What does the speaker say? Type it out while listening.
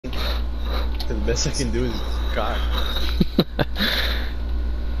The best I can do is cock. What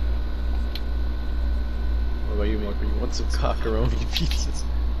about you, Marco? You want some cockaroni pizzas?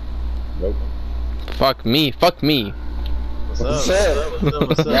 Nope. Fuck me. Fuck me. What's up? What's up? What's up?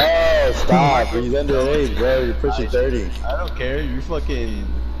 What's up? No, stop. He's underage, bro. You're pushing 30. I don't care. You fucking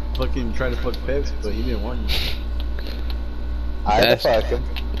try to fuck Peps, but he didn't want you. I had to fuck him.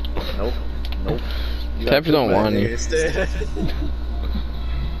 Nope. Nope. You Peps got don't cooked want by a you. nigga instead.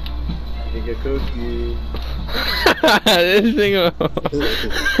 Nigga cookie. This thing.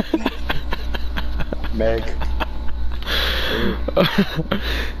 Meg.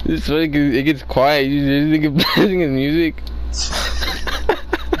 It's funny 'cause it gets quiet. You just think of playing his music.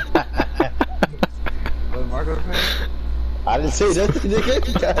 Was Marco fan? I didn't say nothing,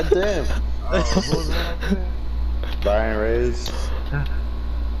 nigga. God damn. Who was that? Brian Reyes.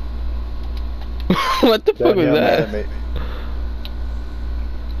 What the fuck was that?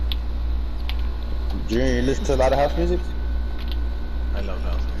 Junior, you listen to a lot of house music? I love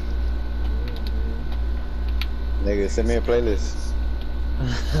house Nigga, send me a playlist.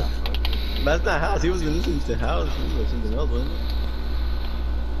 music. That's not house. He wasn't listening to house. He was something else, wasn't it?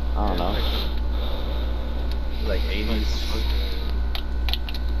 I don't know. Like 80s.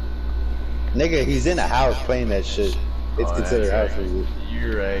 Nigga, he's in a house playing that shit. It's Oh, considered that's house right. music.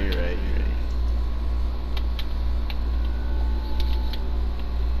 You're right.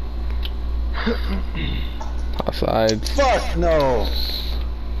 Outside. Fuck no!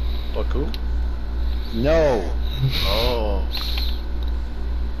 Fuck who? No! Oh.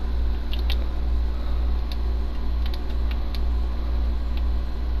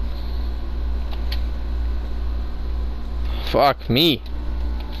 Fuck me.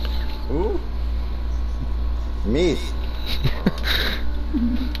 Who? Me.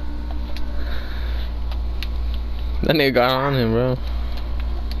 That nigga got on him, bro.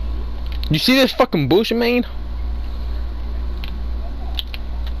 You see this fucking bullshit, man?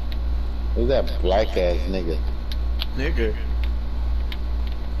 Who's that black ass nigga? Nigga.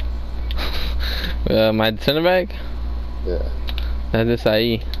 My center back? Yeah. That's this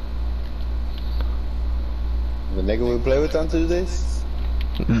IE. The nigga we play with on Tuesdays?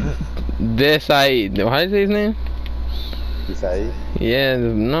 This IE. How do you say his name? Isai? Yeah,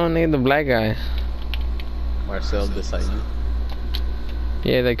 no nigga, the black guy. Marcel Desailly.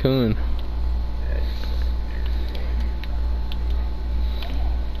 Yeah, that coon.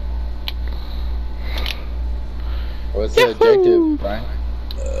 What's the objective, Brian?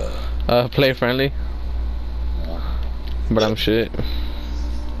 Play friendly. But I'm shit.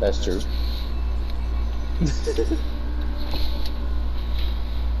 That's true.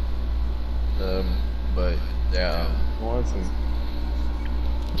 But yeah, I want some.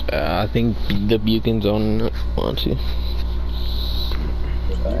 I think the Buchan's on want to.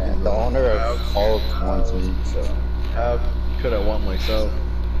 The owner of Hulk wants me, so. How could I want myself?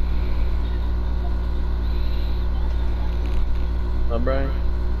 Huh, Brian?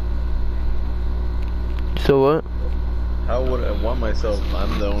 So what? How would I want myself?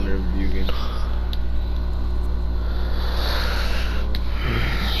 I'm the owner of Bugan.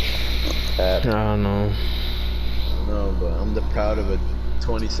 I don't know. No, but I'm the proud of a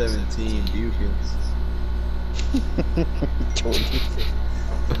 2017 Bucans.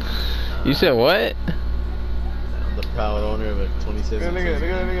 You said what? I'm the proud owner of a 2017.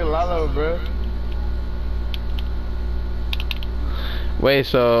 Nigga Lalo, bro. Wait,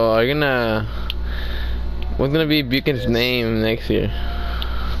 so are you gonna? What's gonna be Buchan's name next year?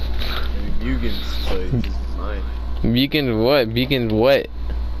 Bucans, so it's mine. Buchan's what? Buchan's what?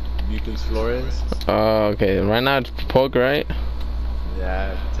 Bucans Flores. Oh, okay. Right now it's Polk, right?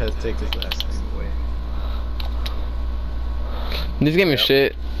 Yeah, take his last name away. This game is Yep.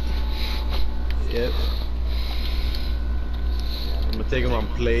 shit. Yep. I'm gonna take him on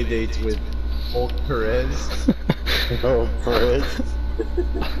play dates with Hulk Perez. Oh, Perez.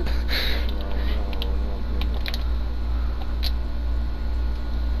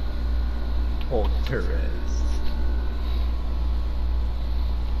 Hulk Perez.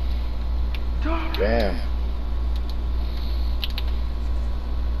 Damn.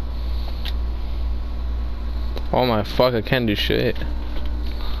 Oh my fuck! I can't do shit.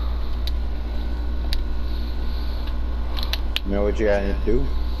 You know what you gotta do?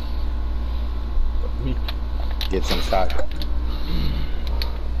 Me. Get some cock. Want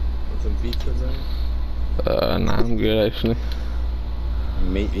some pizza, Brian? Nah, I'm good actually.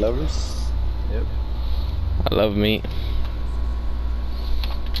 Meat lovers? Yep. I love meat.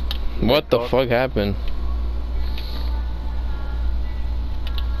 What the fuck happened?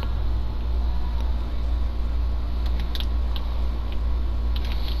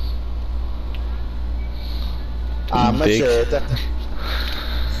 Big. Machete.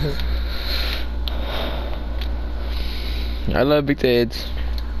 I love big tits.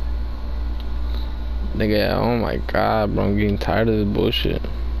 Nigga, oh my god, bro, I'm getting tired of this bullshit.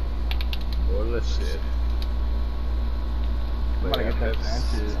 Holy shit. I'm about to get that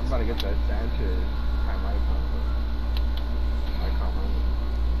Sanchez. I'm about to get that Sanchez. I might come. I can't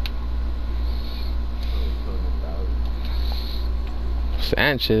remember.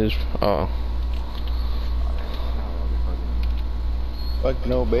 Sanchez, oh. Fuck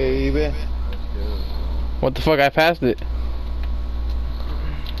no, baby. What the fuck, I passed it.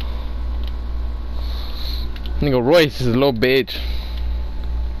 Nigga, Royce is a little bitch.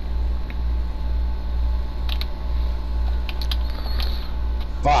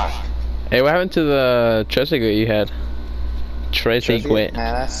 Fuck. Hey, what happened to the Trezeguet you had? Trezeguet.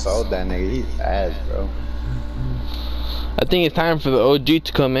 Man, I sold that nigga. He's ass, bro. I think it's time for the OG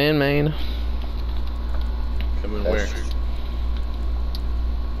to come in, man. Come in where?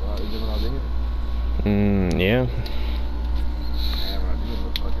 Yeah.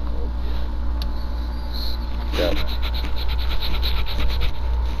 Yep.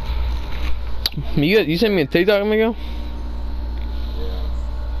 You sent me a TikTok, amigo?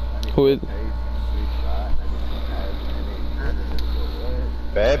 Who is?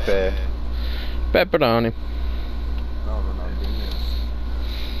 Pepe. Pepperoni.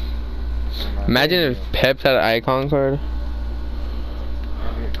 Imagine if Peps had an icon card.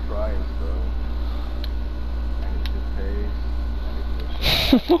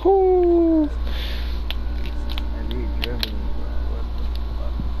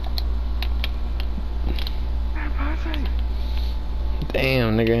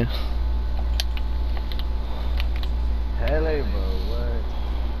 Damn, nigga. Hell, bro,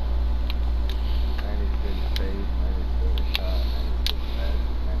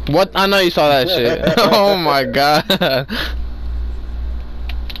 what? What? I know you saw that shit. Oh my god.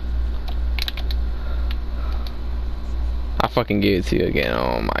 I fucking gave it to you again.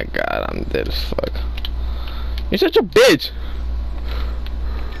 Oh my god, I'm dead as fuck. You're such a bitch.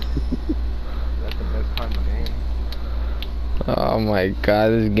 That's the best part of the game. Oh my god,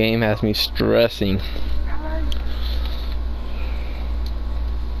 this game has me stressing.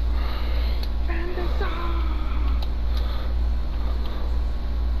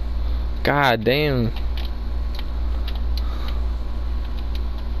 God damn.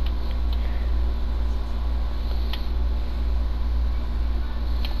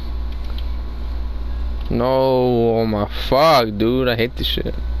 No, oh my fuck, dude, I hate this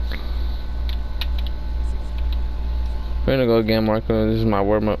shit. We're gonna go again, Marco. This is my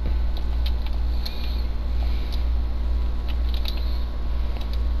warm up.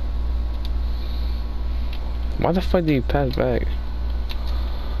 Why the fuck did you pass back?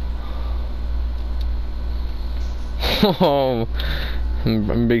 Oh,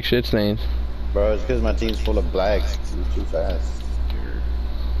 big shit stains. Bro, it's because my team's full of blacks. You're too fast.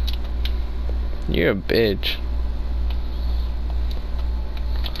 You're a bitch.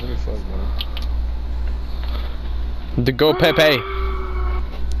 What the fuck, bro? The go Pepe.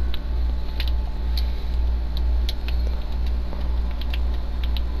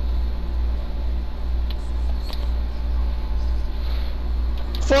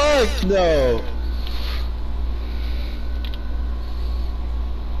 Fuck no.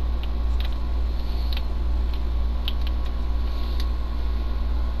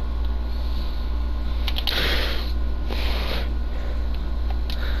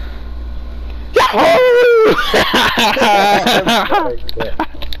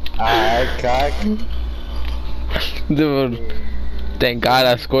 Alright, cock. Dude, thank God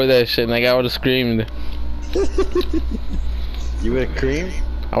I scored that shit. Like I would have screamed. You would have creamed?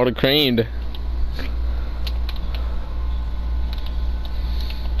 I would have creamed.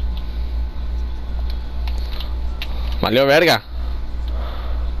 Valió verga.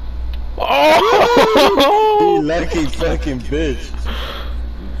 Oh! You lucky fucking bitch.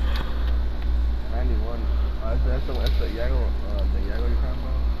 91. That's the Yago, the Yago you're talking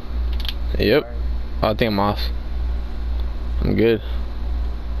about? Yep. Oh, I think I'm off. I'm good.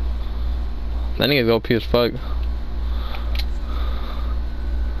 That nigga's OP as fuck.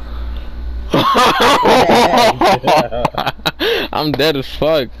 I'm dead as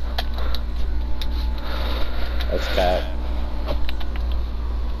fuck. That's cat.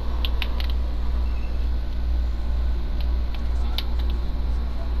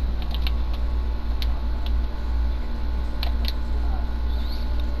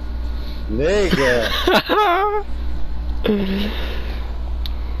 Nigga.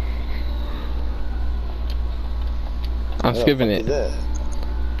 I'm skipping it.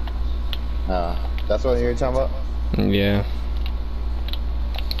 That's what you're talking about? Yeah.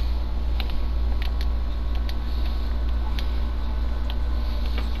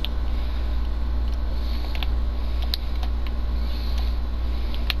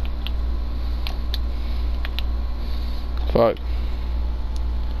 Fuck.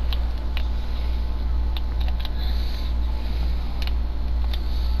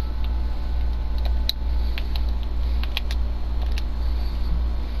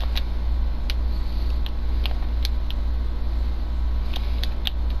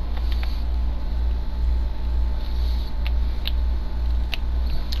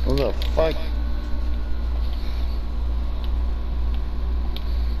 What the fuck?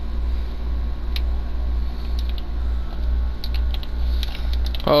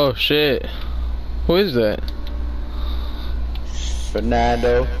 Oh shit. Who is that?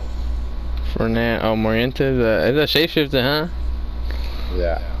 Fernando. Fernand. Oh, Morientes. Is that shapeshifter, huh?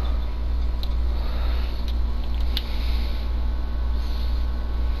 Yeah.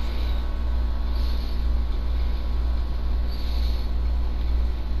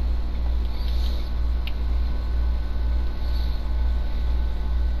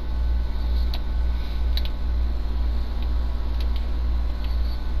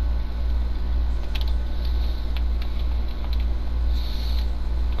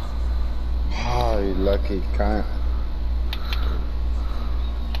 Oh, you lucky cunt.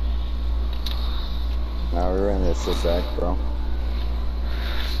 Now we're in this back, bro.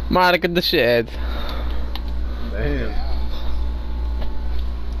 Mark the shit. Damn.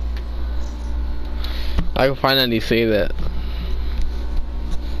 I can finally say that.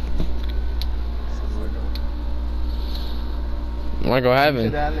 Michael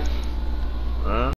Havin. Huh?